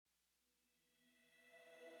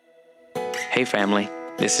Hey family,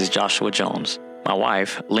 this is Joshua Jones. My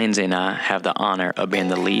wife, Lindsay, and I have the honor of being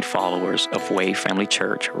the lead followers of Wave Family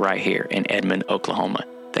Church right here in Edmond, Oklahoma.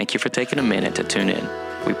 Thank you for taking a minute to tune in.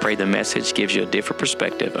 We pray the message gives you a different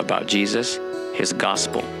perspective about Jesus, His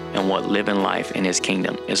gospel, and what living life in His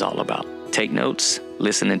kingdom is all about. Take notes,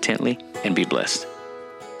 listen intently, and be blessed.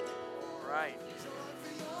 All right.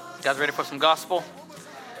 You guys ready for some gospel?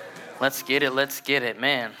 Let's get it,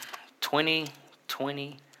 man.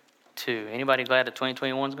 2022. Anybody glad that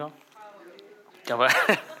 2021's gone?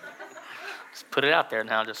 Just put it out there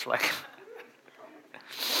now, just like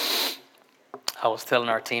I was telling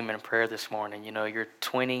our team in prayer this morning, you know, your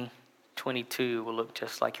 2022 will look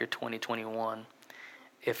just like your 2021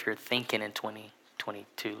 if your thinking in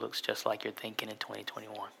 2022 looks just like you're thinking in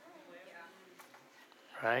 2021.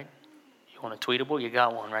 Right? You want a tweetable? You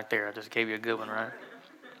got one right there. I just gave you a good one, right?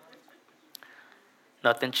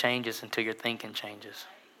 Nothing changes until your thinking changes.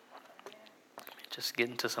 Just get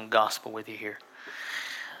into some gospel with you here.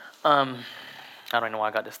 I don't know why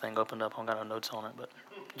I got this thing opened up. I don't got no notes on it, but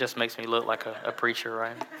it just makes me look like a preacher,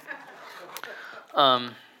 right? I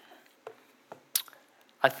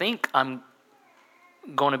think I'm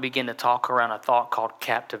going to begin to talk around a thought called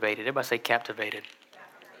captivated. Everybody say captivated.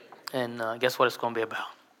 And guess what it's going to be about?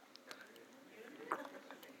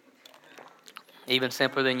 Even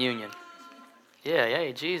simpler than union.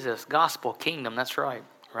 Yeah, Jesus, gospel, kingdom, that's right?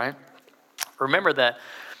 Remember that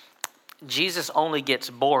Jesus only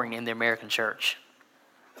gets boring in the American church.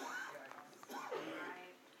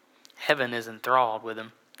 Heaven is enthralled with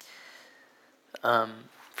him.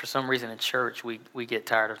 For some reason in church, we get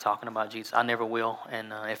tired of talking about Jesus. I never will.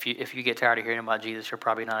 And if you get tired of hearing about Jesus, you're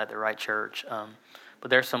probably not at the right church.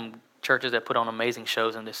 But there's some churches that put on amazing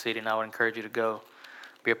shows in this city, and I would encourage you to go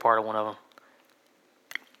be a part of one of them.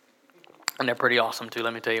 And they're pretty awesome too,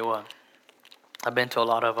 let me tell you what. I've been to a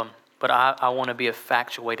lot of them. But I want to be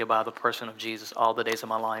infatuated by the person of Jesus all the days of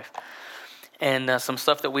my life. And some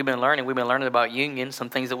stuff that we've been learning about union, some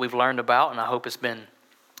things that we've learned about, and I hope it's been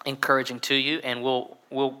encouraging to you. And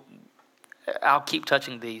I'll keep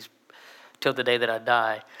touching these till the day that I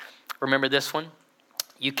die. Remember this one?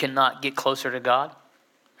 You cannot get closer to God.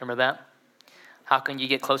 Remember that? How can you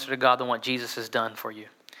get closer to God than what Jesus has done for you?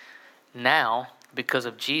 Now, because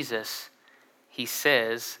of Jesus, he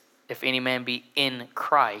says, if any man be in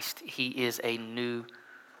Christ, he is a new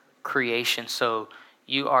creation. So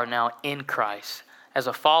you are now in Christ. As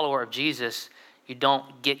a follower of Jesus, you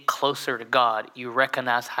don't get closer to God. You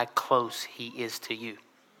recognize how close he is to you.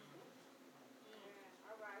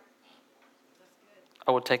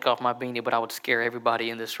 I would take off my beanie, but I would scare everybody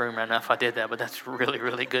in this room right now if I did that. But that's really,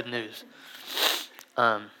 really good news.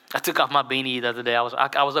 I took off my beanie the other day. I was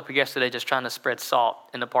up here yesterday just trying to spread salt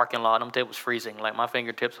in the parking lot. It was freezing. Like my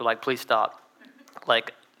fingertips were like, please stop.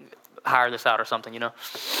 Like, hire this out or something, you know.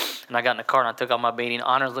 And I got in the car and I took off my beanie. And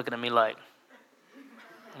Honor's looking at me like,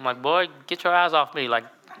 I'm like, boy, get your eyes off me. Like,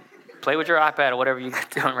 play with your iPad or whatever you're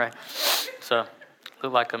doing, right? So,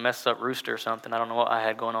 looked like a messed up rooster or something. I don't know what I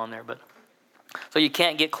had going on there, but. So you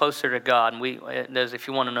can't get closer to God. And if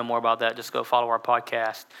you want to know more about that, just go follow our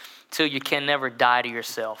podcast. 2, you can never die to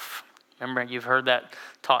yourself. Remember, you've heard that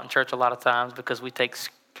taught in church a lot of times because we take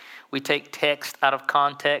text out of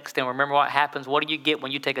context. And remember what happens? What do you get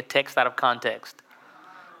when you take a text out of context?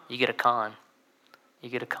 You get a con.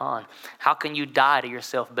 How can you die to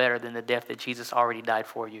yourself better than the death that Jesus already died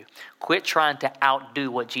for you? Quit trying to outdo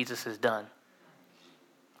what Jesus has done.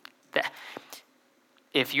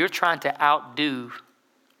 If you're trying to outdo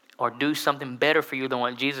or do something better for you than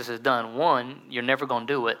what Jesus has done, 1, you're never going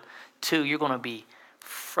to do it. 2, you're going to be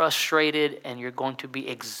frustrated and you're going to be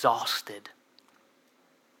exhausted.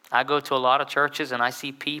 I go to a lot of churches and I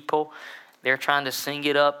see people, they're trying to sing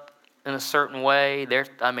it up in a certain way. They're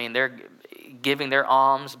giving their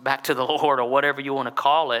alms back to the Lord or whatever you want to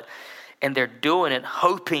call it. And they're doing it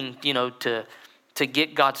hoping, to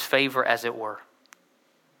get God's favor, as it were.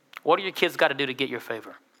 What do your kids got to do to get your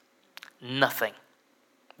favor? Nothing.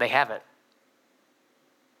 They have it.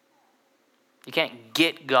 You can't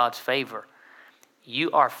get God's favor.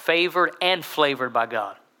 You are favored and flavored by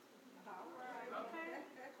God.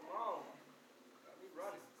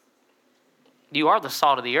 You are the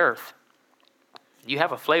salt of the earth. You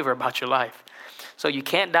have a flavor about your life. So you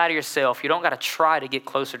can't die to yourself. You don't got to try to get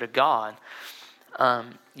closer to God.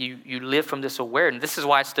 You live from this awareness. This is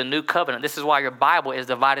why it's the new covenant. This is why your Bible is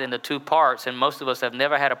divided into 2 parts. And most of us have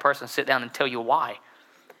never had a person sit down and tell you why.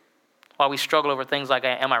 Why we struggle over things like,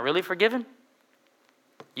 am I really forgiven?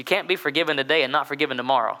 You can't be forgiven today and not forgiven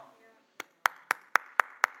tomorrow.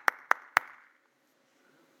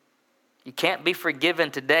 You can't be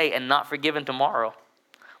forgiven today and not forgiven tomorrow.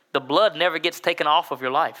 The blood never gets taken off of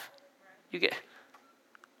your life. There's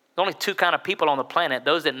only two kind of people on the planet,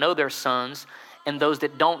 those that know their sons and those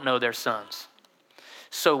that don't know their sons.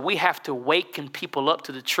 So we have to waken people up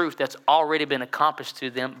to the truth that's already been accomplished to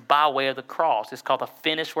them by way of the cross. It's called the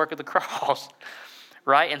finished work of the cross,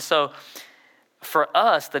 right? And so for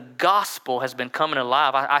us, the gospel has been coming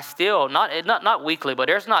alive. I still, not weekly, but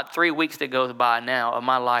there's not 3 weeks that goes by now of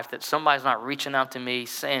my life that somebody's not reaching out to me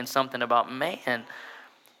saying something about, man,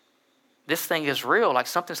 this thing is real, like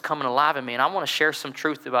something's coming alive in me. And I want to share some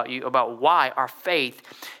truth about you, about why our faith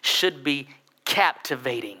should be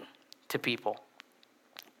captivating to people.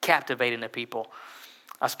 Captivating to people.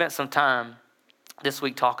 I spent some time this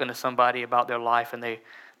week talking to somebody about their life, and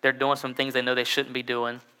they're doing some things they know they shouldn't be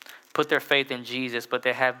doing, put their faith in Jesus, but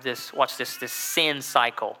they have this sin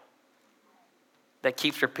cycle that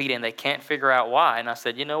keeps repeating. They can't figure out why. And I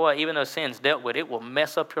said, you know what? Even though sin's dealt with, it will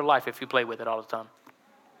mess up your life if you play with it all the time.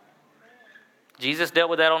 Jesus dealt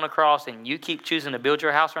with that on the cross, and you keep choosing to build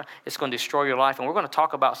your house around, it's going to destroy your life. And we're going to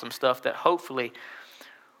talk about some stuff that hopefully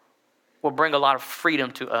will bring a lot of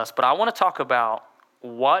freedom to us. But I want to talk about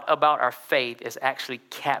what about our faith is actually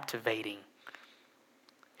captivating.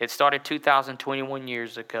 It started 2,021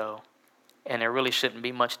 years ago, and there really shouldn't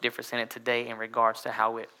be much difference in it today in regards to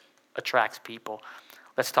how it attracts people.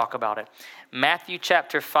 Let's talk about it. Matthew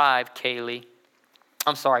chapter 5, Kaylee.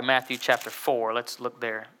 I'm sorry, Matthew chapter 4. Let's look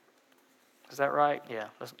there. Is that right? Yeah.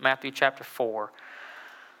 Matthew chapter 4,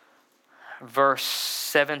 verse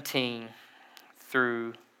 17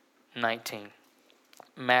 through 19.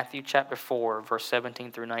 Matthew chapter 4, verse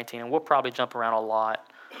 17 through 19. And we'll probably jump around a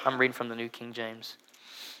lot. I'm reading from the New King James.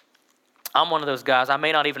 I'm one of those guys. I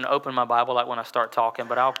may not even open my Bible like when I start talking,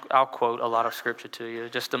 but I'll quote a lot of scripture to you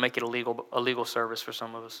just to make it a legal service for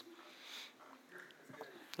some of us.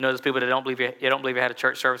 You know, there's people that don't believe you had a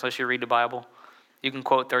church service unless you read the Bible. You can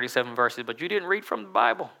quote 37 verses, but you didn't read from the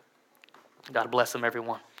Bible. God bless them,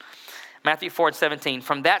 everyone. Matthew 4:17.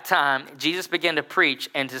 From that time, Jesus began to preach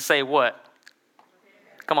and to say what?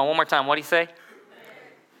 Come on, one more time. What did he say?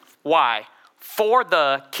 Why? For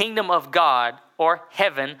the kingdom of God, or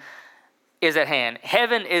heaven, is at hand.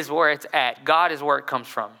 Heaven is where it's at. God is where it comes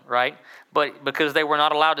from, right? But because they were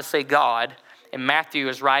not allowed to say God, and Matthew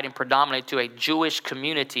is writing predominantly to a Jewish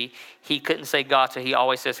community, he couldn't say God, so he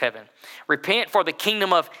always says heaven. Repent, for the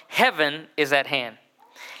kingdom of heaven is at hand.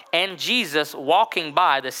 And Jesus, walking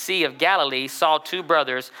by the Sea of Galilee, saw two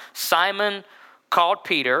brothers, Simon called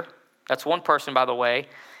Peter, that's one person by the way,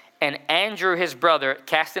 and Andrew his brother,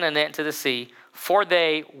 casting a net into the sea, for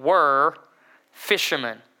they were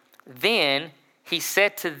fishermen. Then he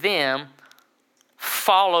said to them,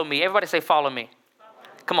 follow me. Everybody say, follow me.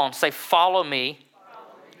 Come on, say, follow me.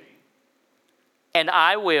 And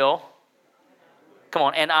I will, come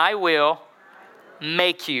on, and I will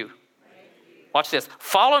make you. Watch this.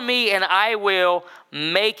 Follow me and I will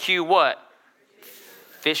make you what?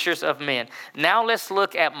 Fishers of men. Now let's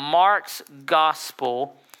look at Mark's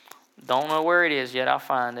gospel. Don't know where it is yet. I'll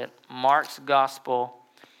find it. Mark's gospel,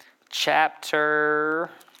 chapter.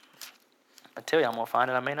 I tell you I'm going to find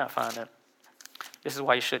it. I may not find it. This is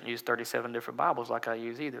why you shouldn't use 37 different Bibles like I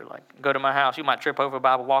use either. Like, go to my house. You might trip over a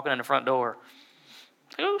Bible walking in the front door.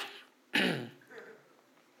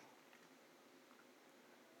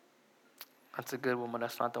 That's a good one, but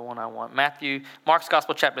that's not the one I want. Mark's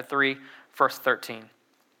Gospel, chapter 3, verse 13.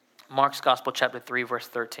 Mark's Gospel, chapter 3, verse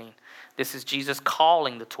 13. This is Jesus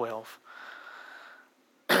calling the 12.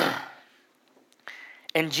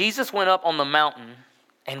 And Jesus went up on the mountain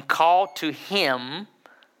and called to him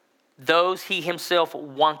those he himself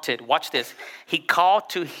wanted. Watch this. He called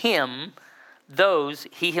to him those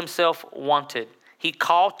he himself wanted. He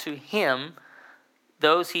called to him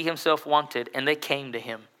those he himself wanted, and they came to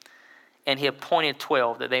him. And he appointed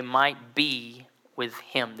 12 that they might be with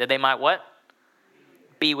him. That they might what?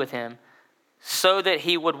 Be with him. So that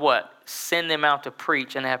he would what? Send them out to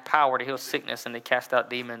preach and have power to heal sickness and to cast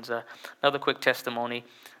out demons. Another quick testimony.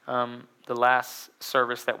 The last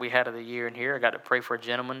service that we had of the year in here, I got to pray for a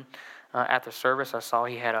gentleman at the service. I saw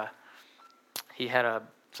he had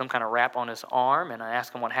some kind of wrap on his arm, and I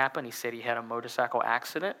asked him what happened. He said he had a motorcycle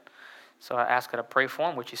accident. So I asked her to pray for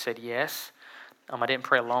him, which he said yes. I didn't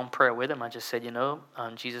pray a long prayer with him. I just said,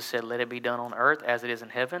 Jesus said, let it be done on earth as it is in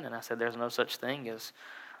heaven. And I said, there's no such thing as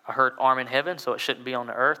a hurt arm in heaven, so it shouldn't be on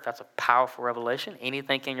the earth. That's a powerful revelation.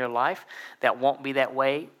 Anything in your life that won't be that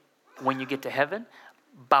way when you get to heaven,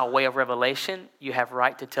 by way of revelation, you have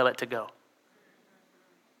right to tell it to go.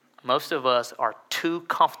 Most of us are too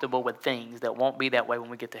comfortable with things that won't be that way when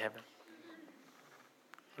we get to heaven.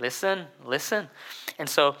 Listen. And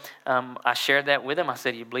so I shared that with him. I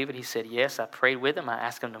said, you believe it? He said, yes. I prayed with him. I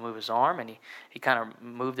asked him to move his arm, and he kind of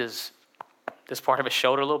moved this part of his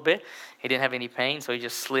shoulder a little bit. He didn't have any pain, so he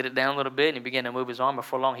just slid it down a little bit, and he began to move his arm.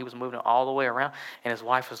 Before long, he was moving it all the way around, and his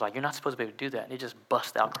wife was like, you're not supposed to be able to do that. And he just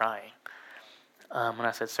bust out crying. And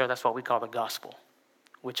I said, sir, that's what we call the gospel,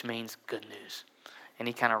 which means good news. And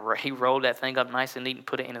he rolled that thing up nice and neat and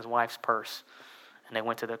put it in his wife's purse. And they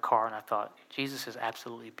went to their car, and I thought, Jesus is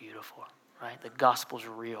absolutely beautiful, right? The gospel's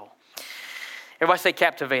real. Everybody say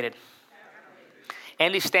captivated.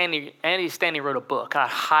 Andy Stanley wrote a book. I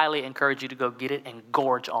highly encourage you to go get it and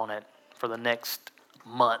gorge on it for the next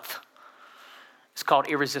month. It's called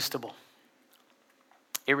Irresistible.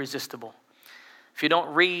 Irresistible. If you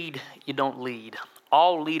don't read, you don't lead.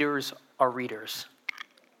 All leaders are readers.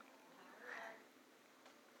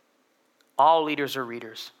 All leaders are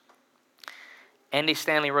readers. Andy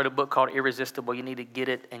Stanley wrote a book called Irresistible. You need to get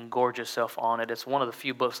it and gorge yourself on it. It's one of the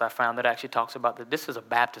few books I found that actually talks about that. This is a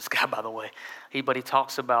Baptist guy, by the way. But he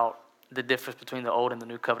talks about the difference between the old and the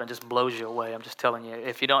new covenant. It just blows you away. I'm just telling you.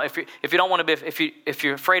 If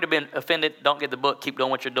you're afraid of being offended, don't get the book. Keep doing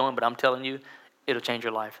what you're doing. But I'm telling you, it'll change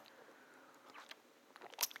your life.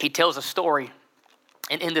 He tells a story,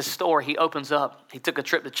 and in this story, he opens up. He took a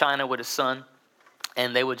trip to China with his son,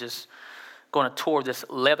 and they were just going to tour this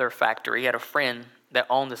leather factory. He had a friend that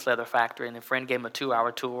owned this leather factory, and the friend gave him a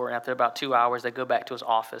 2-hour tour. And after about 2 hours, they go back to his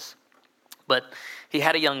office. But he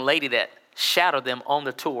had a young lady that shadowed them on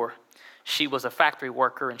the tour. She was a factory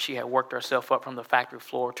worker, and she had worked herself up from the factory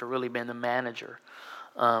floor to really being the manager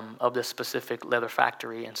of this specific leather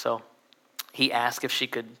factory. And so he asked if she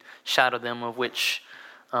could shadow them, of which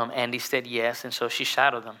Andy said yes. And so she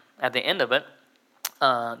shadowed them. At the end of it,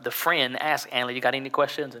 the friend asked Andy, "You got any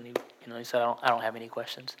questions?" And he said, "I don't have any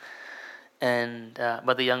questions." And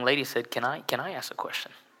but the young lady said, "Can I ask a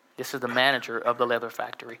question?" This is the manager of the leather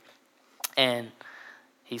factory, and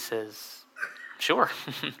he says, "Sure."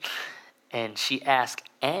 And she asked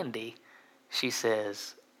Andy, she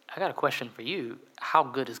says, "I got a question for you. How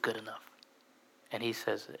good is good enough?" And he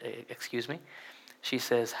says, "Excuse me?" She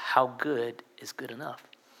says, "How good is good enough?"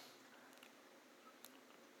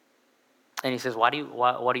 And he says, what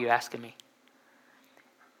are you asking me?"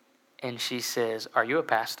 And she says, "Are you a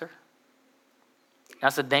pastor?"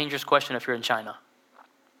 That's a dangerous question if you're in China.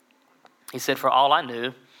 He said, "For all I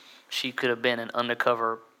knew, she could have been an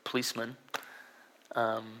undercover policeman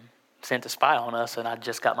sent to spy on us, and I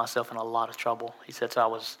just got myself in a lot of trouble." He said, so I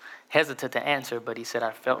was hesitant to answer, but he said, I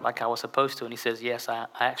felt like I was supposed to. And he says, "Yes, I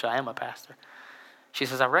am a pastor." She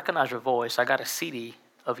says, "I recognize your voice. I got a CD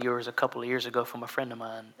of yours a couple of years ago from a friend of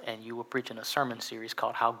mine, and you were preaching a sermon series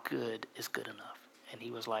called How Good is Good Enough." And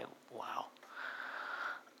he was like, "Wow."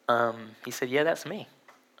 He said, "Yeah, that's me."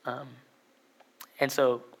 And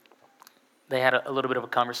so they had a little bit of a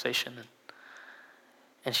conversation,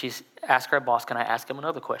 and she asked her boss, "Can I ask him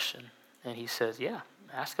another question?" And he says, "Yeah,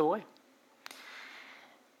 ask away."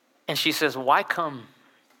 And she says, "Why come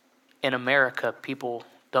in America people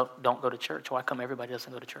don't go to church? Why come everybody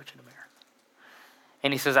doesn't go to church in America?"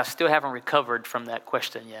 And he says, "I still haven't recovered from that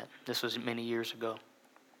question yet." This was many years ago.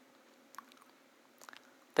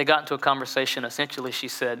 They got into a conversation. Essentially, she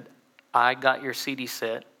said, "I got your CD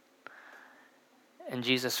set, and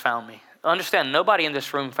Jesus found me." Understand, nobody in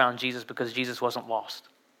this room found Jesus because Jesus wasn't lost.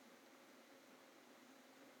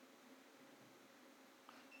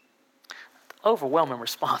 Overwhelming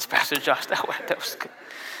response, Pastor Josh. That was good.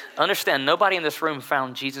 Understand, nobody in this room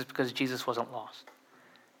found Jesus because Jesus wasn't lost.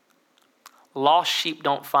 Lost sheep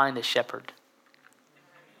don't find the shepherd.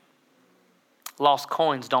 Lost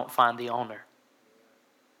coins don't find the owner.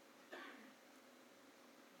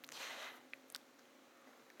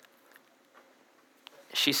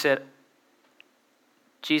 She said,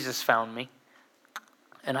 "Jesus found me,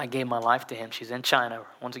 and I gave my life to him." She's in China.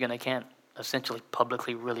 Once again, they can't essentially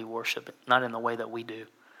publicly really worship it, not in the way that we do.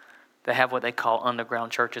 They have what they call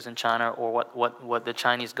underground churches in China, or what the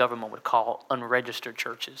Chinese government would call unregistered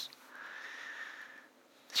churches.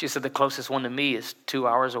 She said, "The closest one to me is 2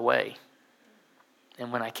 hours away.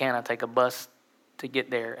 And when I can, I take a bus to get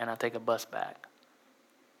there, and I take a bus back.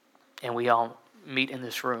 And we all meet in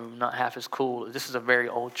this room, not half as cool." This is a very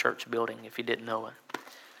old church building, if you didn't know it.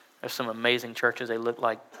 There's some amazing churches. They look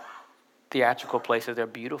like theatrical places. They're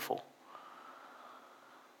beautiful.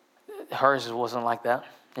 Hers wasn't like that.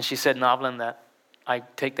 And she said, "Noblin, that I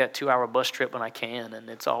take that 2-hour bus trip when I can, and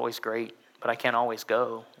it's always great, but I can't always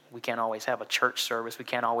go. We can't always have a church service. We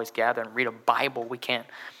can't always gather and read a Bible. We can't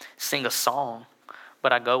sing a song,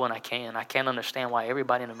 but I go when I can. I can't understand why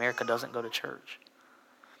everybody in America doesn't go to church."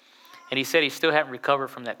 And he said he still hadn't recovered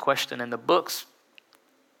from that question. And the books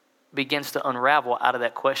begins to unravel out of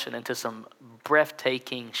that question into some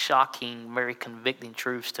breathtaking, shocking, very convicting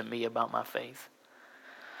truths to me about my faith.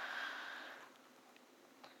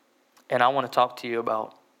 And I want to talk to you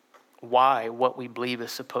about why what we believe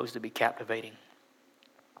is supposed to be captivating.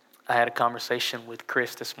 I had a conversation with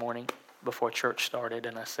Chris this morning before church started,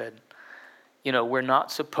 and I said, we're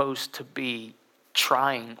not supposed to be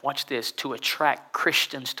trying, watch this, to attract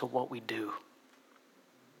Christians to what we do.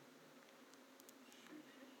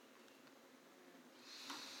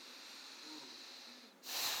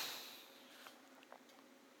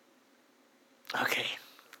 Okay.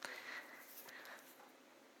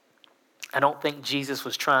 I don't think Jesus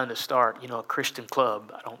was trying to start, a Christian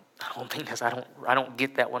club. I don't think that's, I don't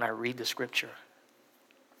get that when I read the scripture.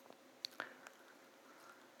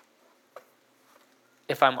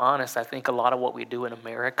 If I'm honest, I think a lot of what we do in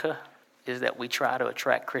America is that we try to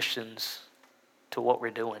attract Christians to what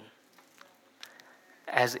we're doing.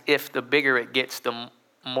 As if the bigger it gets, the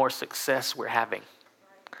more success we're having.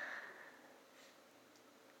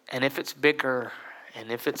 And if it's bigger,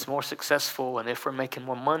 and if it's more successful, and if we're making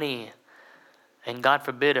more money, and God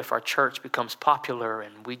forbid if our church becomes popular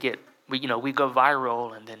and we go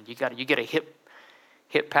viral, and then you get a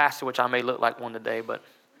hip pastor, which I may look like one today, but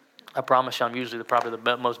I promise you I'm usually probably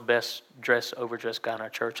the most best dressed, overdressed guy in our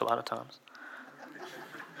church a lot of times.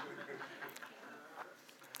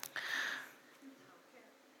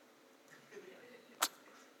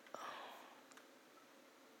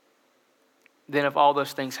 Then if all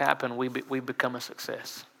those things happen, we become a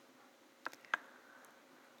success.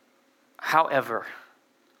 However,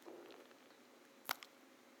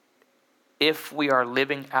 if we are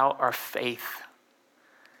living out our faith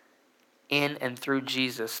in and through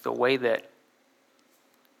Jesus the way that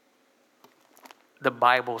the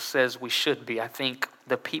Bible says we should be, I think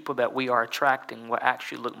the people that we are attracting will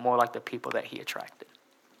actually look more like the people that he attracted.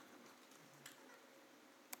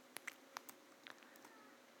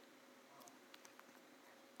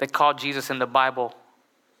 They called Jesus in the Bible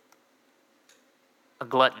a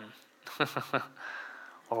glutton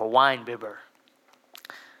or a wine bibber.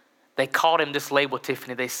 They called him this label,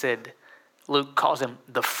 Tiffany. They said, Luke calls him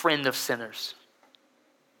the friend of sinners.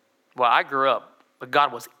 Well, I grew up, but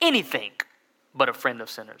God was anything but a friend of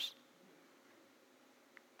sinners.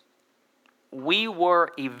 We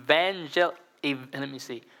were evangelical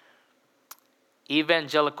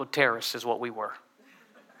terrorists is what we were.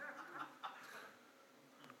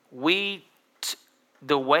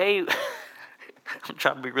 The way, I'm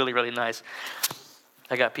trying to be really, really nice.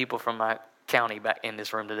 I got people from my county back in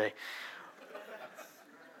this room today.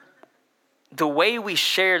 The way we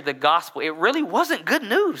shared the gospel, it really wasn't good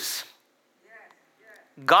news.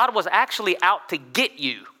 God was actually out to get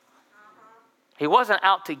you. He wasn't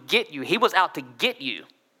out to get you. He was out to get you.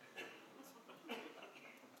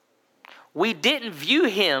 We didn't view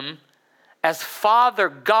him as Father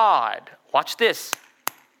God. Watch this.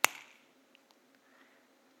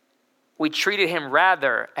 We treated him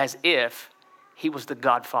rather as if he was the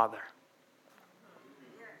Godfather.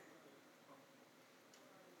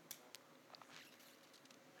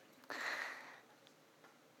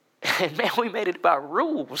 And man, we made it about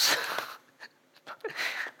rules.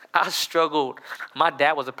 I struggled. My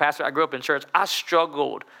dad was a pastor. I grew up in church. I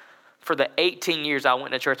struggled for the 18 years I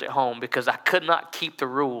went to church at home because I could not keep the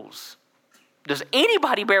rules. Does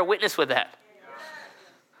anybody bear witness with that?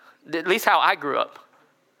 At least how I grew up.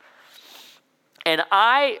 And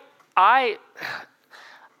I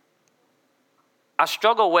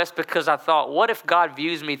struggle, Wes, because I thought, what if God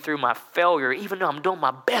views me through my failure, even though I'm doing my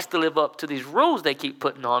best to live up to these rules they keep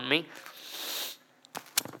putting on me?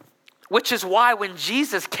 Which is why when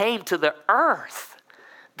Jesus came to the earth,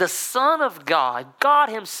 the Son of God, God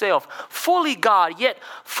himself, fully God, yet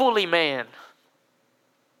fully man,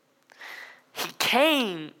 he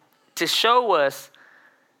came to show us,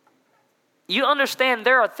 you understand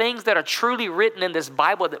there are things that are truly written in this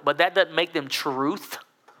Bible, but that doesn't make them truth.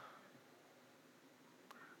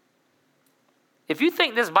 If you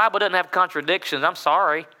think this Bible doesn't have contradictions, I'm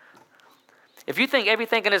sorry. If you think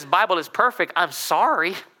everything in this Bible is perfect, I'm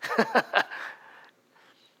sorry.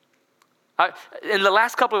 In the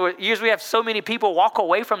last couple of years, we have so many people walk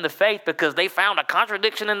away from the faith because they found a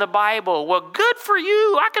contradiction in the Bible. Well, good for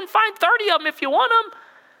you. I can find 30 of them if you want them.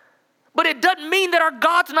 But it doesn't mean that our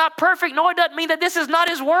God's not perfect. No, it doesn't mean that this is not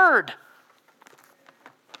his word.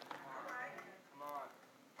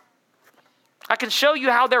 I can show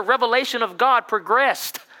you how their revelation of God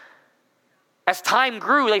progressed. As time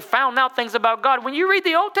grew, they found out things about God. When you read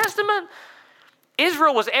the Old Testament,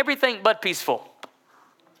 Israel was everything but peaceful.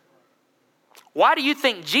 Why do you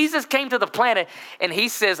think Jesus came to the planet and he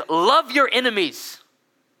says, love your enemies?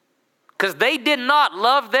 Because they did not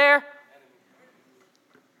love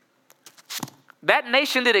that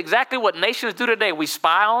nation did exactly what nations do today. We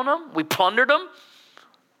spy on them. We plundered them.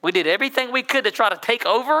 We did everything we could to try to take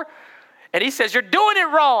over. And he says, you're doing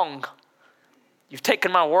it wrong. You've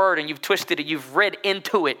taken my word and you've twisted it. You've read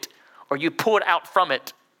into it or you pulled out from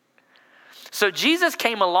it. So Jesus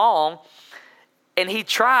came along and he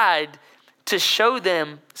tried to show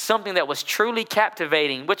them something that was truly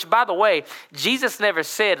captivating, which, by the way, Jesus never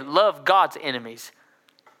said love God's enemies.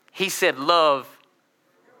 He said love.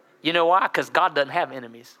 You know why? Because God doesn't have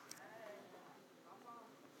enemies.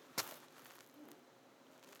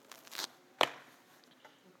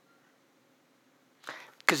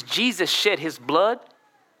 Because Jesus shed his blood,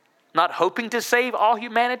 not hoping to save all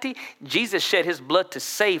humanity. Jesus shed his blood to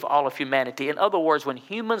save all of humanity. In other words, when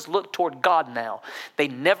humans look toward God now, they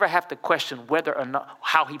never have to question whether or not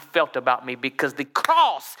how he felt about me, because the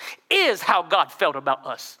cross is how God felt about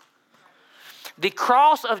us. The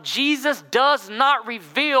cross of Jesus does not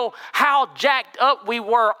reveal how jacked up we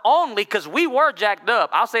were only, because we were jacked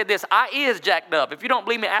up. I'll say this, I is jacked up. If you don't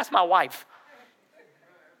believe me, ask my wife.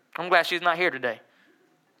 I'm glad she's not here today.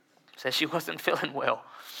 Said she wasn't feeling well.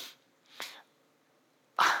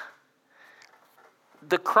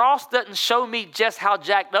 The cross doesn't show me just how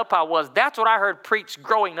jacked up I was. That's what I heard preached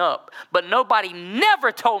growing up. But nobody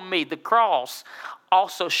never told me the cross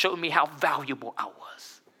also showed me how valuable I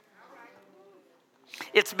was.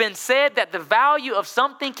 It's been said that the value of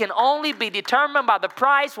something can only be determined by the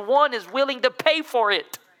price one is willing to pay for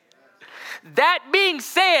it. That being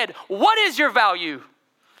said, what is your value?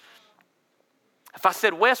 If I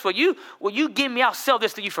said, Wes, will you give me, I'll sell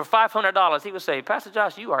this to you for $500. He would say, Pastor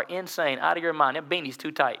Josh, you are insane, out of your mind. That beanie's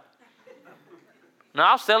too tight. No,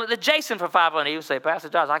 I'll sell it to Jason for $500. He would say, Pastor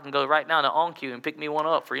Josh, I can go right now to OnQ and pick me one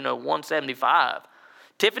up for, $175.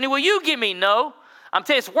 Tiffany, will you give me? No. I'm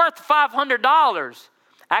telling you, it's worth $500.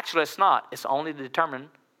 Actually, it's not. It's only determined,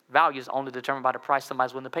 value is only determined by the price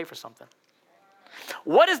somebody's willing to pay for something.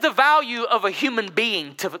 What is the value of a human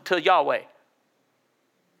being to Yahweh?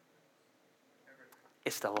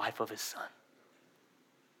 It's the life of his son.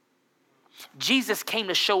 Jesus came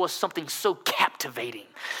to show us something so captivating,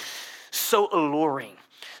 so alluring,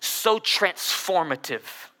 so transformative.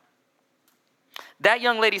 That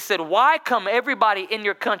young lady said, why come everybody in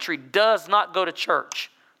your country does not go to church?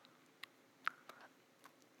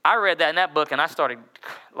 I read that in that book and I started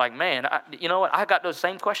like, man, you know what? I got those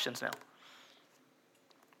same questions now.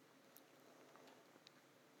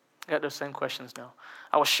 I got those same questions now.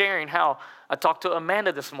 I was sharing how I talked to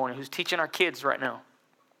Amanda this morning, who's teaching our kids right now.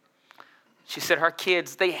 She said her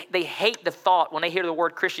kids, they hate the thought when they hear the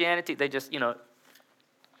word Christianity, they just,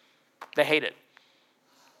 they hate it.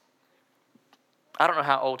 I don't know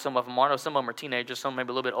how old some of them are. I know some of them are teenagers, some maybe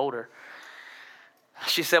a little bit older.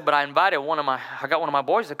 She said, but I got one of my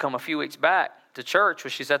boys to come a few weeks back to church,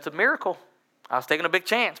 which she said, it's a miracle. I was taking a big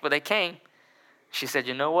chance, but they came. She said,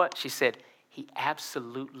 you know what? She said, he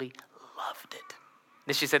absolutely loved it.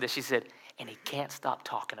 Then she said, and he can't stop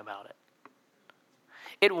talking about it.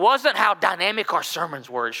 It wasn't how dynamic our sermons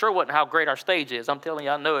were. It sure wasn't how great our stage is. I'm telling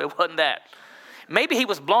you, I know it wasn't that. Maybe he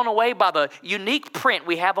was blown away by the unique print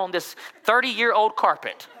we have on this 30-year-old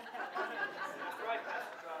carpet.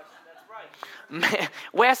 That's right.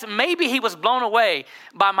 Wes, maybe he was blown away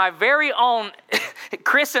by my very own,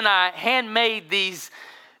 Chris and I handmade these,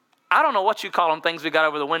 I don't know what you call them, things we got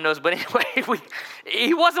over the windows, but anyway,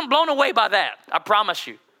 he wasn't blown away by that. I promise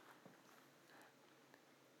you.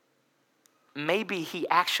 Maybe he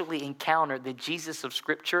actually encountered the Jesus of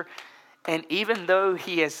Scripture, and even though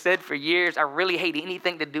he has said for years, I really hate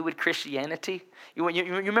anything to do with Christianity. You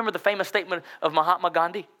remember the famous statement of Mahatma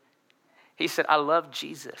Gandhi? He said, I love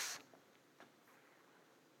Jesus.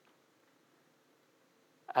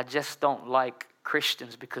 I just don't like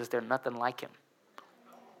Christians because they're nothing like him.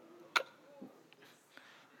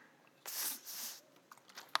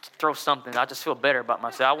 Throw something. I just feel better about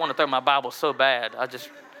myself. I want to throw my Bible so bad. I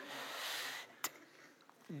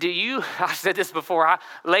said this before.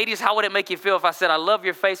 Ladies, how would it make you feel if I said, I love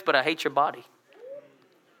your face, but I hate your body?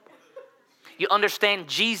 You understand,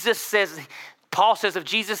 Paul says of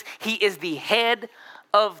Jesus, he is the head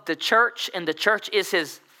of the church, and the church is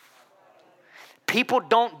his. People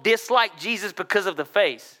don't dislike Jesus because of the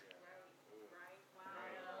face.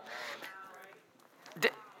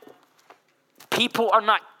 People are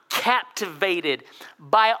not captivated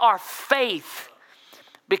by our faith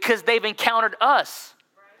because they've encountered us.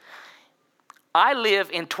 I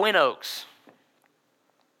live in Twin Oaks,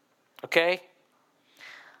 okay?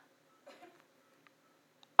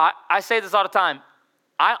 I say this all the time.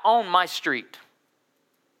 I own my street.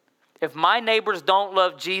 If my neighbors don't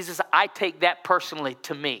love Jesus, I take that personally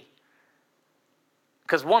to me.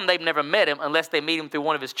 Because one, they've never met him unless they meet him through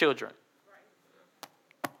one of his children.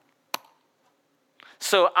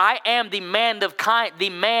 So I am the man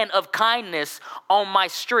of kindness on my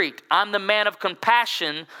street. I'm the man of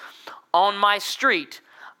compassion on my street.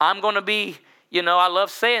 I'm going to be, I love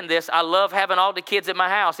saying this. I love having all the kids at my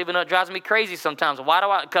house, even though it drives me crazy sometimes. Why do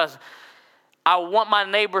I? Because I want my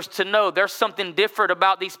neighbors to know there's something different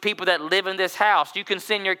about these people that live in this house. You can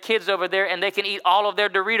send your kids over there and they can eat all of their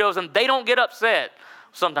Doritos and they don't get upset.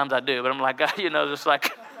 Sometimes I do, but I'm like, just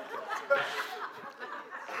like...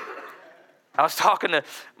 I was talking to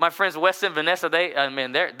my friends Wes and Vanessa.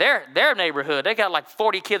 Their neighborhood, they got like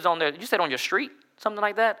 40 kids on there. You said on your street, something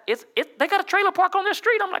like that. They got a trailer park on their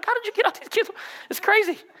street. I'm like, how did you get all these kids? It's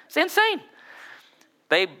crazy. It's insane.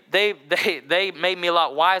 They made me a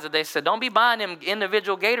lot wiser. They said, don't be buying them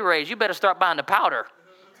individual Gatorades. You better start buying the powder.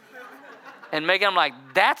 And Megan, I'm like,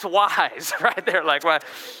 that's wise right there. Like, why?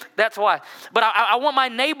 That's why. But I want my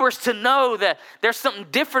neighbors to know that there's something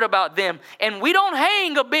different about them. And we don't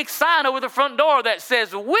hang a big sign over the front door that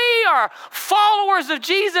says, we are followers of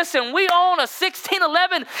Jesus and we own a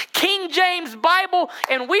 1611 King James Bible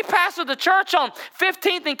and we pastor the church on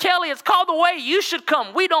 15th and Kelly. It's called The Way You Should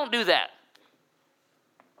Come. We don't do that.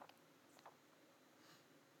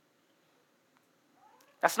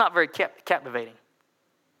 That's not very captivating.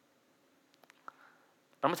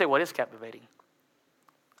 I'm going to tell you what is captivating.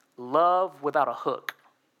 Love without a hook.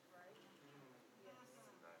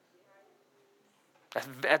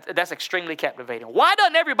 That's extremely captivating. Why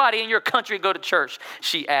doesn't everybody in your country go to church?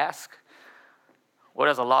 She asked. Well,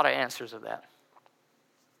 there's a lot of answers to that.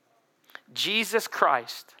 Jesus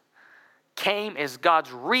Christ came as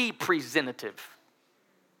God's representative.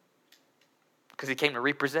 Because he came to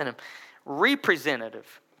represent him. Representative.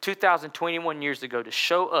 2021 years ago to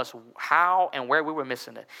show us how and where we were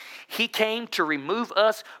missing it. He came to remove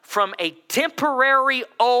us from a temporary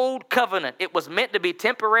old covenant. It was meant to be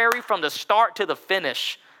temporary from the start to the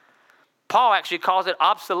finish. Paul actually calls it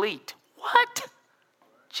obsolete. What?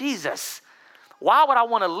 Jesus. Why would I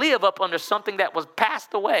want to live up under something that was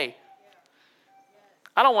passed away?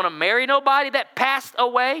 I don't want to marry nobody that passed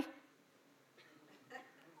away.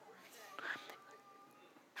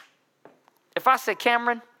 If I say,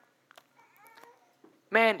 Cameron,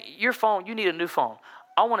 man, your phone, you need a new phone.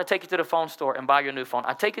 I want to take you to the phone store and buy you a new phone.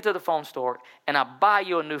 I take you to the phone store and I buy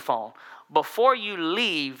you a new phone. Before you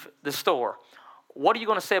leave the store, what are you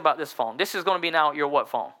going to say about this phone? This is going to be now your what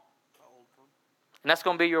phone? And that's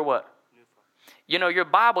going to be your what? New phone. Your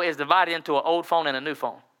Bible is divided into an old phone and a new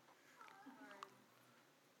phone.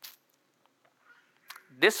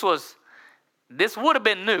 This would have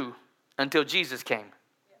been new until Jesus came.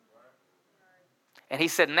 And he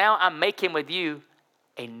said, now I'm making with you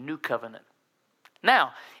a new covenant.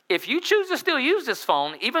 Now, if you choose to still use this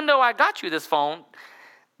phone, even though I got you this phone,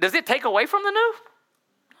 does it take away from the new?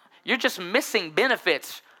 You're just missing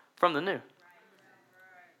benefits from the new.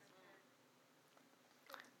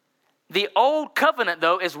 The old covenant,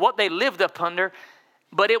 though, is what they lived up under,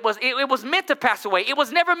 but it was meant to pass away. It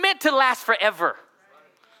was never meant to last forever.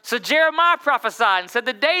 So Jeremiah prophesied and said,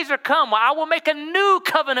 the days are come where I will make a new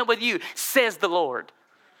covenant with you, says the Lord.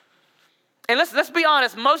 And let's be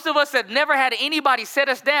honest, most of us have never had anybody sit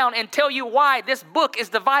us down and tell you why this book is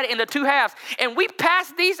divided into two halves. And we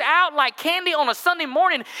pass these out like candy on a Sunday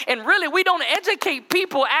morning, and really we don't educate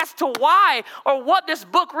people as to why or what this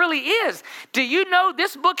book really is. Do you know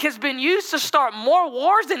this book has been used to start more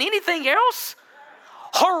wars than anything else?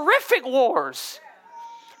 Horrific wars.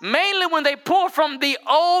 Mainly when they pull from the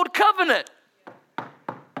old covenant,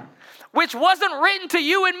 which wasn't written to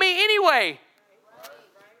you and me anyway.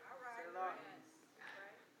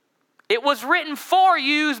 It was written for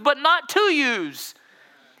yous, but not to yous.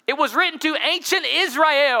 It was written to ancient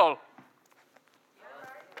Israel.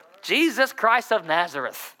 Jesus Christ of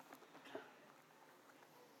Nazareth.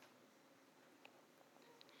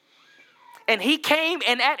 And he came,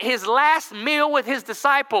 and at his last meal with his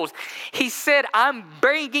disciples, he said, I'm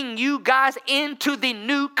bringing you guys into the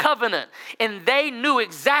new covenant. And they knew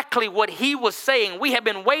exactly what he was saying. We have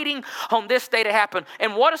been waiting on this day to happen.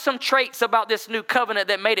 And what are some traits about this new covenant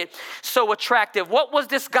that made it so attractive? What was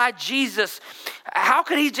this guy Jesus? How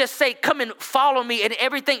could he just say, come and follow me, and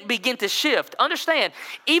everything begin to shift? Understand,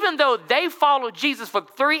 even though they followed Jesus for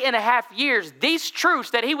 3.5 years, these truths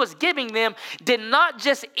that he was giving them did not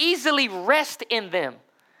just easily rest in them,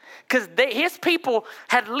 because his people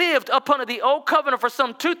had lived up under the old covenant for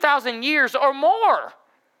some 2,000 years or more.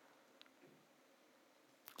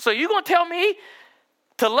 So you're going to tell me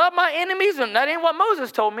to love my enemies, and that ain't what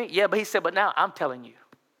Moses told me? Yeah, but he said, but now I'm telling you.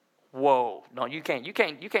 Whoa. No, you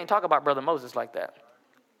can't talk about Brother Moses like that.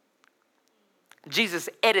 Jesus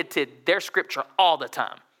edited their scripture all the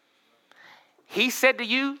time. He said to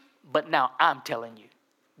you, but now I'm telling you.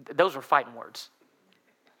 Those were fighting words.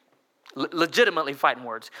 Legitimately fighting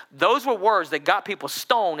words. Those were words that got people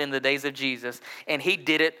stoned in the days of Jesus, and he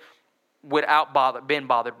did it without being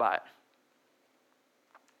bothered by it.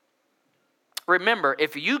 Remember,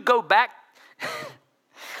 if you go back,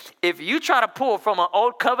 if you try to pull from an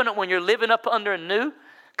old covenant when you're living up under a new,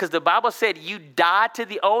 because the Bible said you die to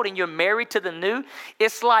the old and you're married to the new,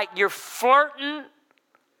 it's like you're flirting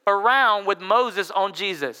around with Moses on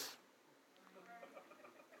Jesus.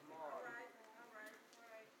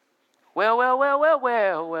 Well,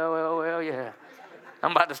 yeah.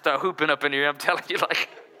 I'm about to start hooping up in here. I'm telling you, like,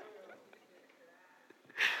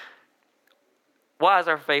 why is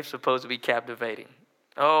our faith supposed to be captivating?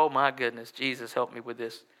 Oh, my goodness. Jesus, help me with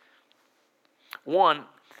this. One,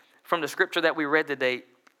 from the scripture that we read today,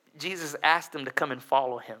 Jesus asked them to come and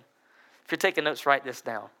follow him. If you're taking notes, write this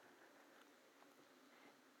down.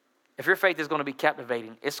 If your faith is going to be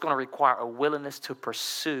captivating, it's going to require a willingness to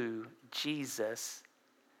pursue Jesus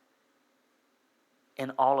in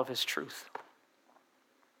all of his truth.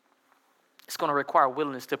 It's going to require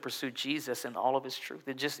willingness to pursue Jesus in all of his truth.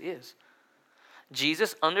 It just is.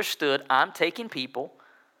 Jesus understood, I'm taking people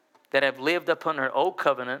that have lived up under an old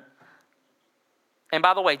covenant. And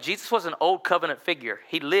by the way, Jesus was an old covenant figure.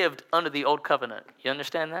 He lived under the old covenant. You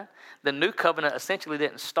understand that? The new covenant essentially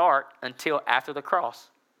didn't start until after the cross.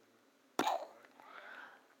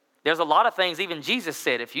 There's a lot of things even Jesus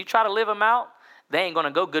said, if you try to live them out, they ain't going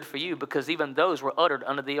to go good for you, because even those were uttered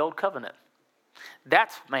under the old covenant.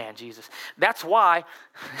 Jesus. That's why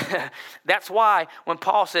when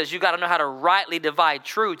Paul says you got to know how to rightly divide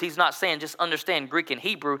truth, he's not saying just understand Greek and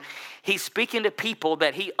Hebrew. He's speaking to people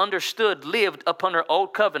that he understood lived up under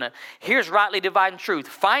old covenant. Here's rightly dividing truth.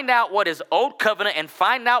 Find out what is old covenant and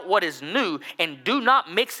find out what is new, and do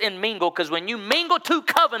not mix and mingle, because when you mingle two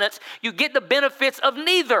covenants, you get the benefits of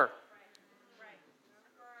neither.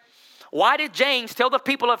 Why did James tell the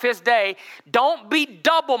people of his day, don't be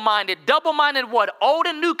double-minded? Double-minded what? Old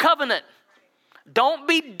and new covenant. Don't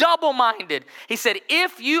be double-minded. He said,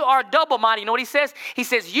 if you are double-minded, you know what he says? He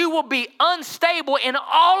says, you will be unstable in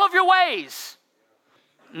all of your ways.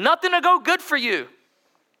 Nothing to go good for you.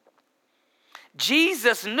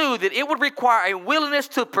 Jesus knew that it would require a willingness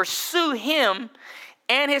to pursue him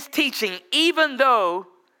and his teaching, even though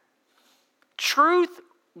truth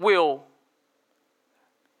will.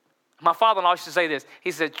 My father-in-law used to say this. He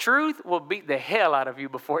said, truth will beat the hell out of you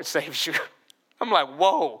before it saves you. I'm like,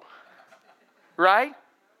 whoa. Right?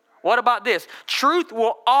 What about this? Truth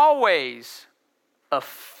will always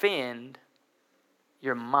offend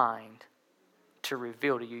your mind to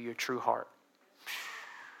reveal to you your true heart.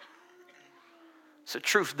 So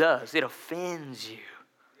truth does. It offends you.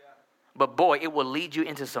 But boy, it will lead you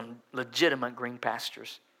into some legitimate green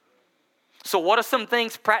pastures. So what are some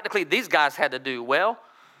things practically these guys had to do? Well,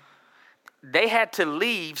 they had to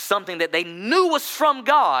leave something that they knew was from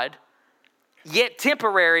God, yet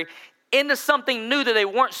temporary, into something new that they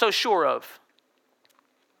weren't so sure of.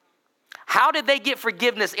 How did they get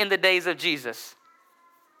forgiveness in the days of Jesus?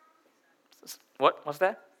 What's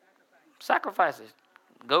that? Sacrifices.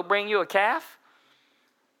 Go bring you a calf.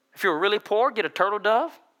 If you were really poor, get a turtle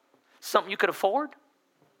dove. Something you could afford.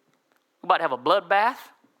 We're about to have a bloodbath.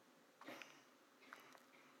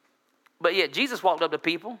 But yet Jesus walked up to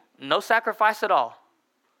people, no sacrifice at all.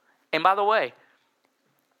 And by the way,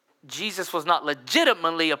 Jesus was not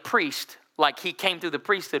legitimately a priest like he came through the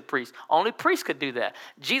priesthood priest. Only priests could do that.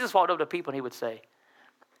 Jesus walked up to people and he would say,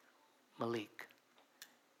 Malik,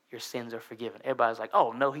 your sins are forgiven. Everybody's like,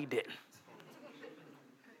 oh, no, he didn't.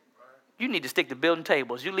 You need to stick to building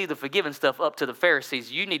tables. You leave the forgiving stuff up to the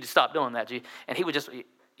Pharisees. You need to stop doing that. And he would just,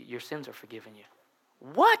 your sins are forgiven you.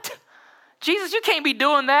 What? Jesus, you can't be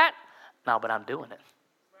doing that. No, but I'm doing it.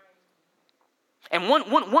 And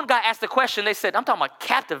one guy asked the question, they said, I'm talking about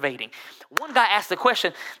captivating. One guy asked the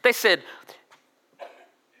question, they said,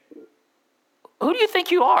 who do you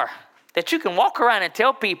think you are that you can walk around and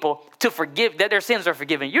tell people to forgive, that their sins are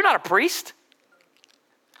forgiven? You're not a priest.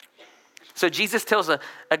 So Jesus tells a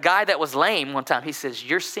guy that was lame one time, he says,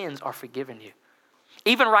 your sins are forgiven you.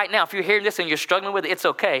 Even right now, if you're hearing this and you're struggling with it, it's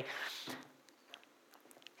okay.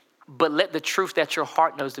 But let the truth that your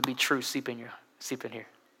heart knows to be true seep in here.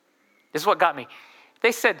 This is what got me.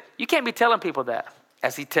 They said, you can't be telling people that.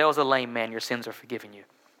 As he tells a lame man, your sins are forgiven you.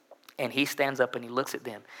 And he stands up and he looks at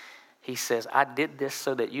them. He says, I did this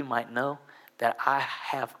so that you might know that I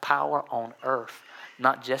have power on earth,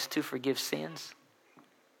 not just to forgive sins,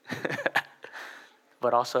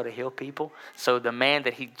 but also to heal people. So the man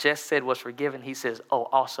that he just said was forgiven, he says, oh,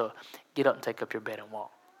 also, get up and take up your bed and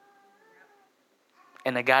walk.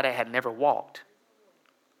 And the guy that had never walked,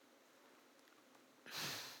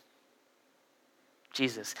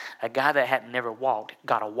 Jesus, a guy that had never walked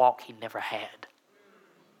got a walk he never had.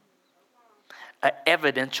 An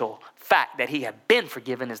evidential fact that he had been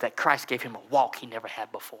forgiven is that Christ gave him a walk he never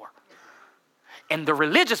had before. And the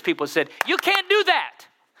religious people said, you can't do that.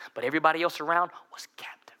 But everybody else around was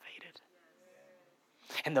captivated.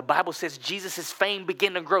 And the Bible says Jesus' fame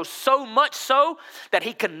began to grow so much so that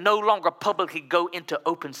he could no longer publicly go into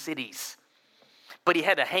open cities. But he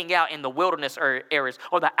had to hang out in the wilderness areas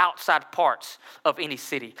or the outside parts of any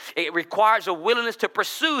city. It requires a willingness to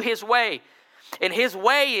pursue his way. And his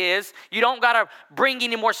way is you don't got to bring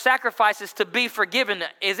any more sacrifices to be forgiven.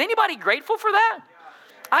 Is anybody grateful for that?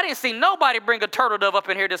 I didn't see nobody bring a turtle dove up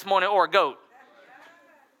in here this morning or a goat.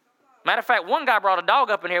 Matter of fact, one guy brought a dog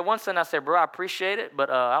up in here once, and I said, bro, I appreciate it, but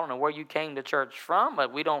I don't know where you came to church from,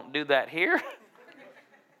 but we don't do that here.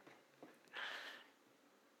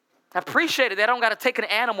 I appreciate it. They don't got to take an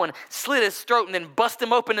animal and slit his throat and then bust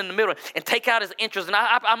him open in the middle and take out his entrails. And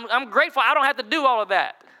I'm grateful I don't have to do all of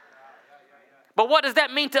that. But what does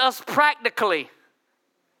that mean to us practically?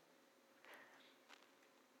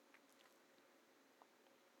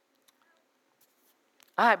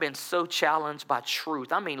 I have been so challenged by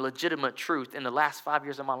truth. I mean legitimate truth in the last 5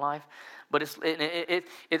 years of my life. But it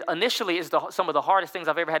initially is some of the hardest things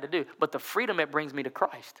I've ever had to do. But the freedom it brings me to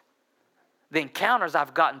Christ. The encounters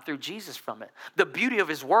I've gotten through Jesus from it. The beauty of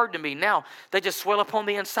his word to me now, they just swell up on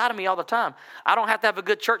the inside of me all the time. I don't have to have a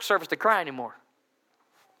good church service to cry anymore.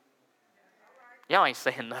 Y'all ain't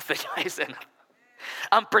saying nothing. Y'all ain't saying nothing.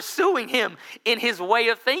 I'm pursuing him in his way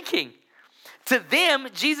of thinking. To them,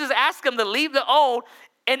 Jesus asked them to leave the old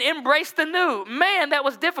and embrace the new. Man, that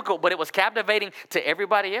was difficult, but it was captivating to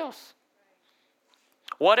everybody else.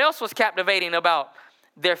 What else was captivating about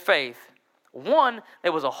their faith? One,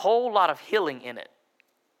 there was a whole lot of healing in it.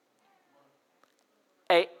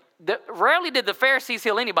 Rarely did the Pharisees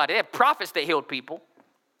heal anybody. They had prophets that healed people.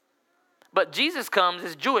 But Jesus comes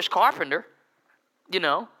as Jewish carpenter,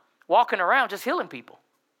 walking around just healing people.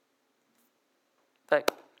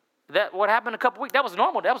 What happened a couple weeks, that was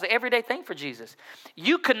normal. That was an everyday thing for Jesus.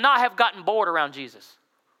 You could not have gotten bored around Jesus.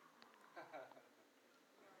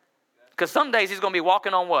 Because some days he's going to be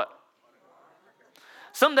walking on what?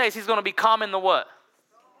 Some days he's going to be calming the what?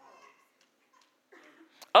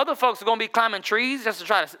 Other folks are going to be climbing trees just to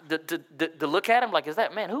try to look at him like, is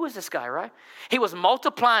that, man, who is this guy, right? He was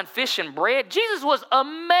multiplying fish and bread. Jesus was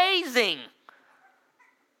amazing.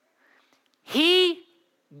 He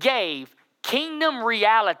gave kingdom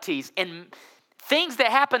realities and things that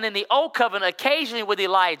happened in the old covenant, occasionally with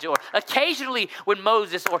Elijah, or occasionally with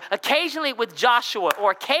Moses, or occasionally with Joshua,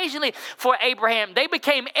 or occasionally for Abraham. They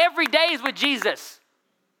became everydays with Jesus.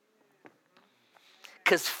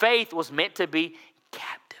 Because faith was meant to be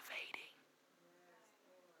captivating.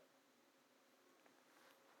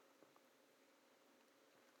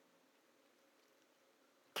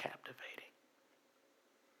 Captivating.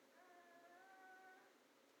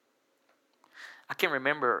 I can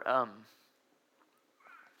remember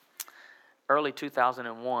early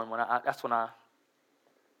 2001 that's when I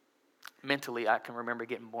mentally I can remember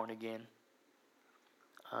getting born again.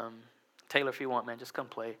 Taylor, if you want, man, just come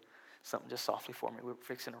play something just softly for me. We're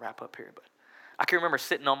fixing to wrap up here, but I can remember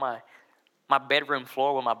sitting on my bedroom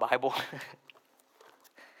floor with my Bible.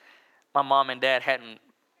 My mom and dad hadn't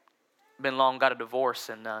been long, got a divorce,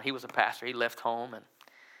 and he was a pastor. He left home, and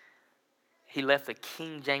he left the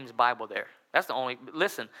King James Bible there. That's the only,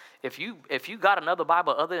 listen, if you got another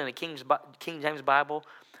Bible other than the King James Bible,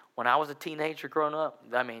 when I was a teenager growing up,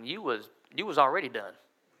 I mean, you was already done.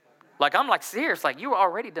 Like, I'm like, serious, like, you were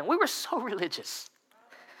already done. We were so religious.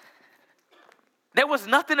 There was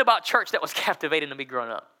nothing about church that was captivating to me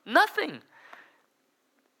growing up. Nothing.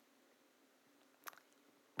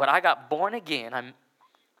 But I got born again.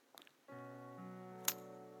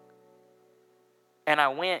 And I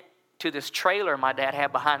went to this trailer my dad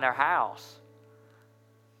had behind our house.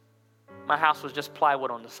 My house was just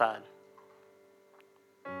plywood on the side.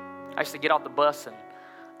 I used to get off the bus and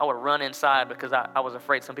I would run inside because I was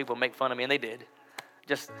afraid some people would make fun of me, and they did.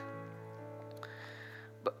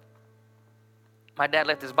 But my dad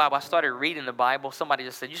left his Bible. I started reading the Bible. Somebody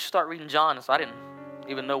just said, you should start reading John. And so I didn't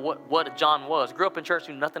even know what John was. Grew up in church,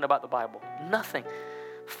 knew nothing about the Bible. Nothing.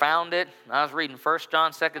 Found it. I was reading 1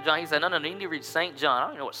 John, 2 John. He said, no, you need to read St. John. I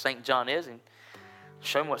don't know what St. John is. And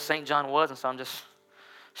show me what St. John was. And so I'm just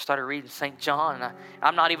started reading St. John. And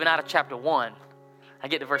I'm not even out of chapter 1. I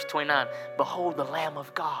get to verse 29. Behold the Lamb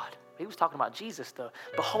of God. He was talking about Jesus stuff.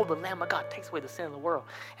 Behold, the Lamb of God takes away the sin of the world.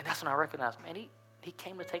 And that's when I recognized, man, he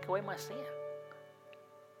came to take away my sin.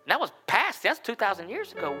 And that was past. That's 2,000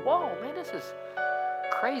 years ago. Whoa, man, this is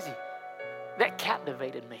crazy. That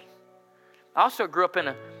captivated me. I also grew up in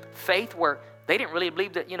a faith where they didn't really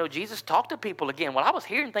believe that, Jesus talked to people again. Well, I was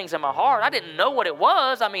hearing things in my heart. I didn't know what it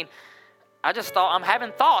was. I mean, I just thought I'm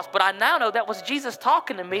having thoughts, but I now know that was Jesus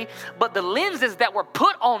talking to me. But the lenses that were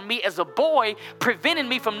put on me as a boy prevented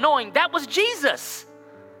me from knowing that was Jesus.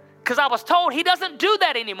 Because I was told he doesn't do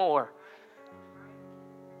that anymore.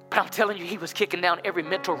 But I'm telling you, he was kicking down every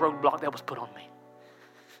mental roadblock that was put on me.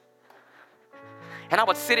 And I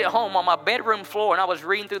would sit at home on my bedroom floor and I was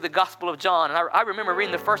reading through the Gospel of John. And I remember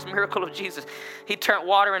reading the first miracle of Jesus. He turned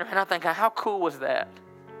water into, and I'm thinking, how cool was that?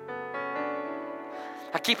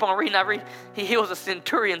 I keep on reading. He heals a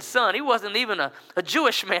centurion's son. He wasn't even a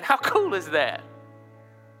Jewish man. How cool is that?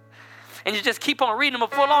 And you just keep on reading them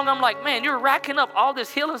before long. I'm like, man, you're racking up all this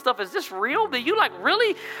healing stuff. Is this real? Do you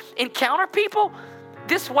really encounter people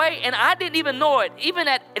this way? And I didn't even know it. Even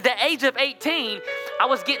at the age of 18, I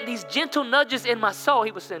was getting these gentle nudges in my soul.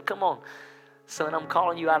 He was saying, come on, son, I'm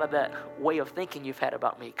calling you out of that way of thinking you've had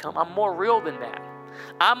about me. Come, I'm more real than that.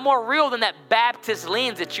 I'm more real than that Baptist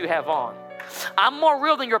lens that you have on. I'm more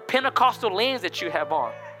real than your Pentecostal lens that you have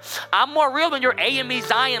on. I'm more real than your AME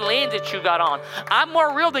Zion lens that you got on. I'm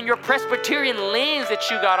more real than your Presbyterian lens that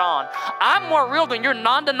you got on. I'm more real than your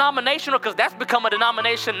non-denominational, because that's become a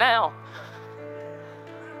denomination now.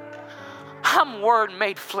 I'm Word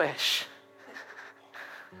made flesh.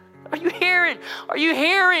 Are you hearing? Are you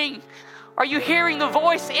hearing? Are you hearing the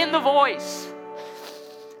voice in the voice?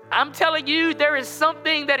 I'm telling you, there is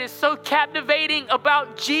something that is so captivating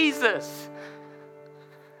about Jesus.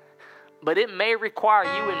 But it may require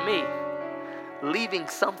you and me leaving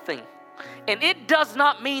something. And it does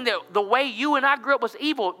not mean that the way you and I grew up was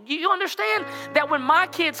evil. You understand that when my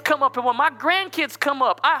kids come up and when my grandkids come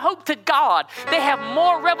up, I hope to God they have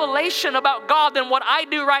more revelation about God than what I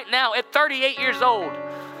do right now at 38 years old.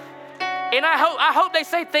 And I hope they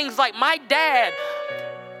say things like, my dad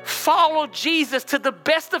followed Jesus to the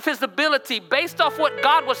best of his ability based off what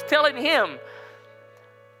God was telling him.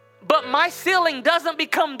 But my ceiling doesn't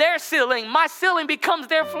become their ceiling. My ceiling becomes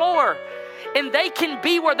their floor. And they can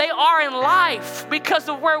be where they are in life because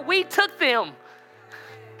of where we took them.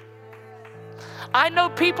 I know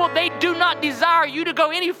people, they do not desire you to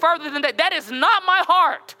go any further than that. That is not my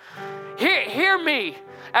heart. Hear me.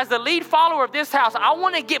 As the lead follower of this house, I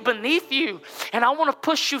want to get beneath you and I want to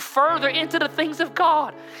push you further into the things of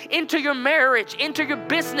God, into your marriage, into your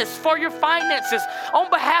business, for your finances, on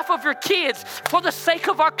behalf of your kids, for the sake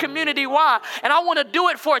of our community. Why? And I want to do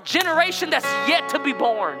it for a generation that's yet to be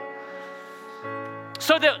born.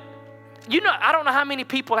 So that, I don't know how many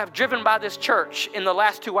people have driven by this church in the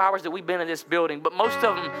last 2 hours that we've been in this building, but most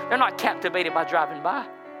of them, they're not captivated by driving by.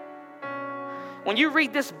 When you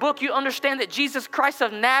read this book, you understand that Jesus Christ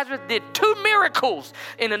of Nazareth did 2 miracles.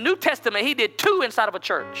 In the New Testament, he did 2 inside of a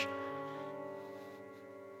church.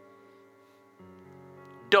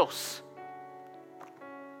 Dos.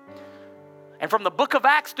 And from the book of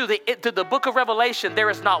Acts to the book of Revelation, there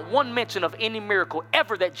is not one mention of any miracle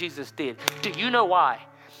ever that Jesus did. Do you know why?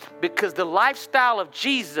 Because the lifestyle of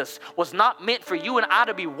Jesus was not meant for you and I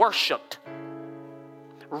to be worshiped.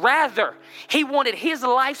 Rather, he wanted his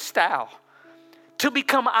lifestyle to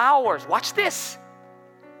become ours. Watch this.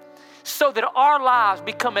 So that our lives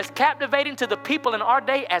become as captivating to the people in our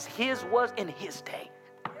day as his was in his day.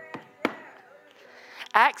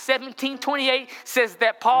 Acts 17:28 says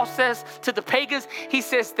that Paul says to the pagans, he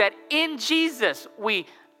says that in Jesus we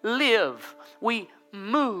live, we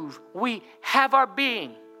move, we have our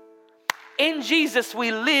being. In Jesus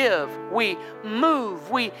we live, we move,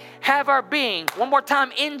 we have our being. One more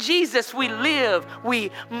time. In Jesus we live, we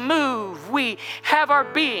move, we have our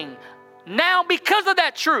being. Now because of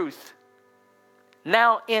that truth,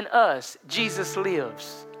 now in us, Jesus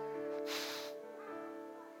lives.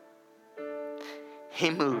 He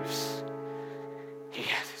moves. He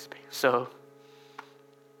has his being. So,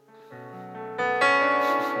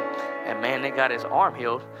 and man, they got his arm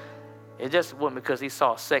healed. It just wasn't because he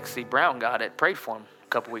saw a sexy brown guy that prayed for him a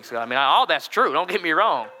couple weeks ago. I mean, all that's true. Don't get me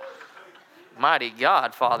wrong. Mighty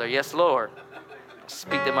God, Father. Yes, Lord. I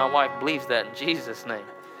speak that my wife believes that in Jesus' name.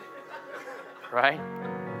 Right?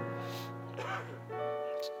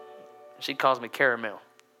 She calls me Caramel.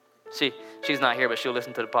 She's not here, but she'll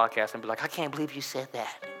listen to the podcast and be like, I can't believe you said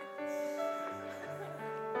that.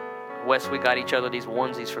 Wes, we got each other these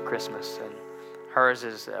onesies for Christmas. And hers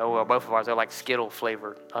is, both of ours, they're like Skittle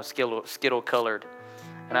flavored, Skittle colored.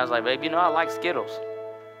 And I was like, babe, I like Skittles.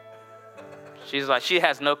 She's like, she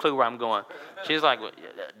has no clue where I'm going. She's like,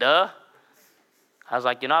 duh. I was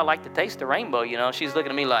like, I like to taste the rainbow, She's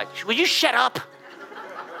looking at me like, will you shut up?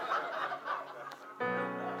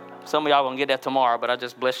 Some of y'all going to get that tomorrow, but I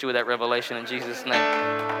just bless you with that revelation in Jesus' name.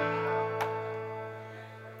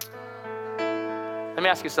 Let me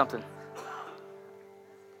ask you something.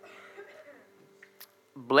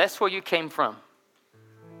 Bless where you came from,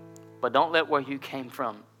 but don't let where you came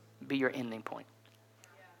from be your ending point.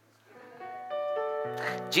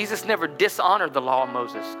 Jesus never dishonored the law of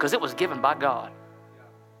Moses because it was given by God.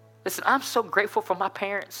 Listen, I'm so grateful for my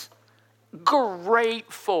parents.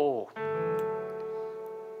 Grateful.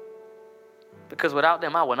 Because without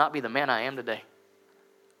them, I would not be the man I am today.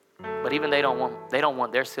 But even they don't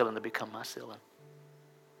want their ceiling to become my ceiling.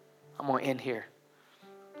 I'm going to end here.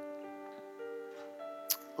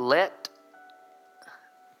 Let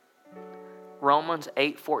Romans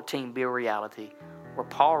 8:14 be a reality where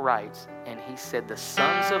Paul writes, and he said, the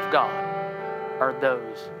sons of God are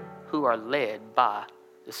those who are led by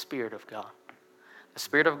the Spirit of God. The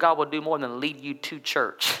Spirit of God will do more than lead you to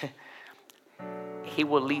church. He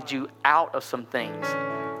will lead you out of some things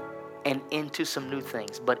and into some new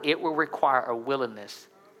things. But it will require a willingness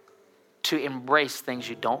to embrace things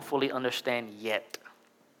you don't fully understand yet.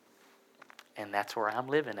 And that's where I'm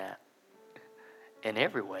living at in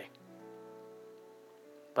every way.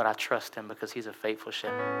 But I trust him because he's a faithful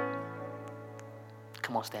shepherd.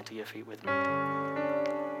 Come on, stand to your feet with me.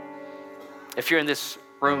 If you're in this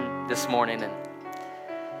room this morning and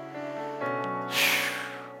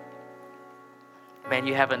man,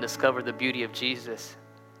 you haven't discovered the beauty of Jesus.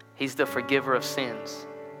 He's the forgiver of sins.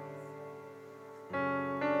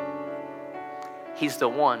 He's the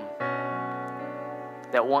one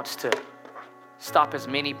that wants to stop as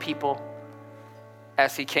many people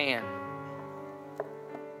as he can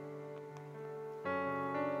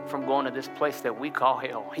from going to this place that we call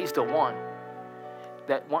hell. He's the one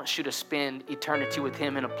that wants you to spend eternity with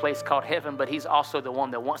him in a place called heaven, but he's also the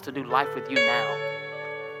one that wants to do life with you now.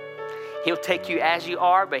 He'll take you as you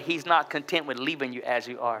are, but he's not content with leaving you as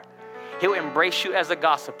you are. He'll embrace you as a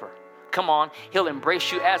gossiper. Come on. He'll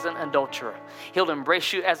embrace you as an adulterer. He'll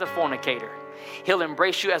embrace you as a fornicator. He'll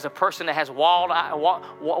embrace you as a person that has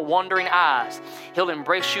wandering eyes. He'll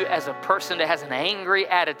embrace you as a person that has an angry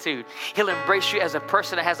attitude. He'll embrace you as a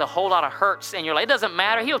person that has a whole lot of hurts in your life. It doesn't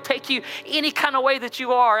matter. He'll take you any kind of way that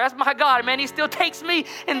you are. That's my God, man. He still takes me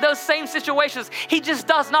in those same situations. He just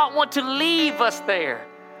does not want to leave us there.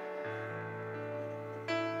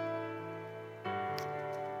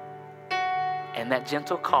 And that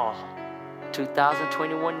gentle call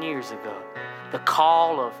 2021 years ago, the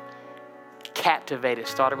call of captivated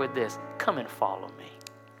started with this: come and follow me.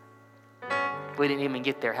 We didn't even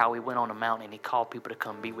get there how we went on a mountain and he called people to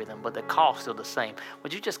come be with him, but the call's still the same.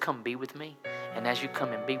 Would you just come be with me? And as you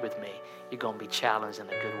come and be with me, you're going to be challenged in a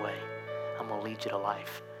good way. I'm going to lead you to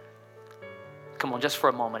life. Come on, just for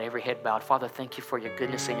a moment, every head bowed. Father, thank you for your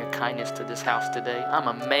goodness and your kindness to this house today. I'm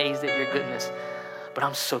amazed at your goodness, but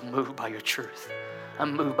I'm so moved by your truth.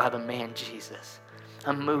 I'm moved by the man Jesus.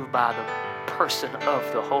 I'm moved by the person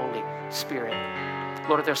of the Holy Spirit.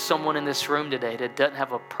 Lord, if there's someone in this room today that doesn't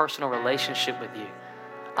have a personal relationship with you,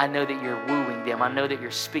 I know that you're wooing them. I know that you're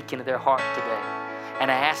speaking to their heart today. And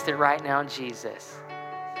I ask that right now, Jesus,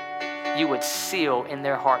 you would seal in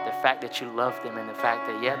their heart the fact that you love them and the fact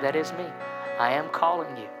that, yeah, that is me. I am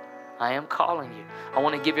calling you. I am calling you. I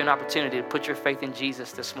want to give you an opportunity to put your faith in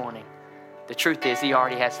Jesus this morning. The truth is, he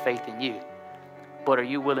already has faith in you. But are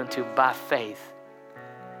you willing to, by faith,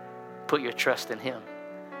 put your trust in him?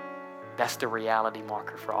 That's the reality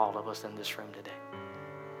marker for all of us in this room today.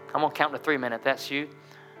 I'm going to count to 3 minutes. That's you.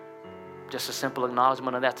 Just a simple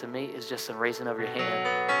acknowledgement of that to me is just a raising of your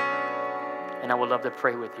hand. And I would love to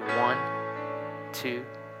pray with you. 1, 2,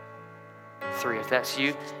 3. If that's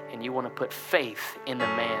you and you want to put faith in the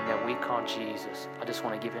man that we call Jesus, I just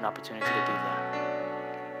want to give you an opportunity to do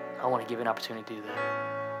that. I want to give you an opportunity to do that.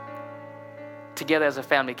 Together as a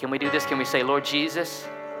family, can we do this? Can we say, Lord Jesus,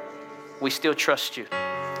 we still trust you.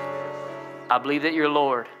 I believe that you're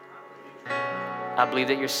Lord. I believe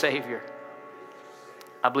that you're Savior.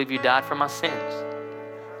 I believe you died for my sins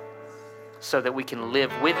so that we can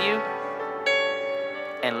live with you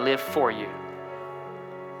and live for you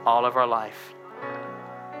all of our life.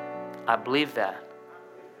 I believe that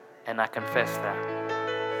and I confess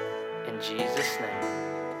that. In Jesus' name.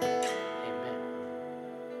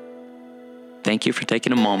 Thank you for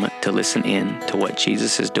taking a moment to listen in to what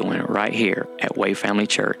Jesus is doing right here at Way Family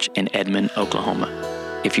Church in Edmond,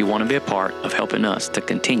 Oklahoma. If you want to be a part of helping us to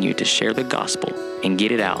continue to share the gospel and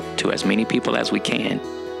get it out to as many people as we can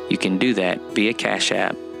do that via Cash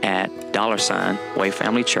App, at $Way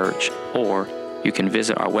Family Church, or you can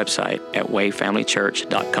visit our website at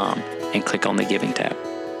wayfamilychurch.com and click on the Giving tab.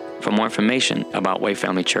 For more information about Way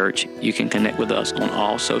Family Church, you can connect with us on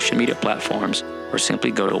all social media platforms or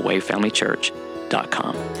simply go to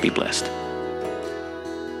wayfamilychurch.com. Be blessed.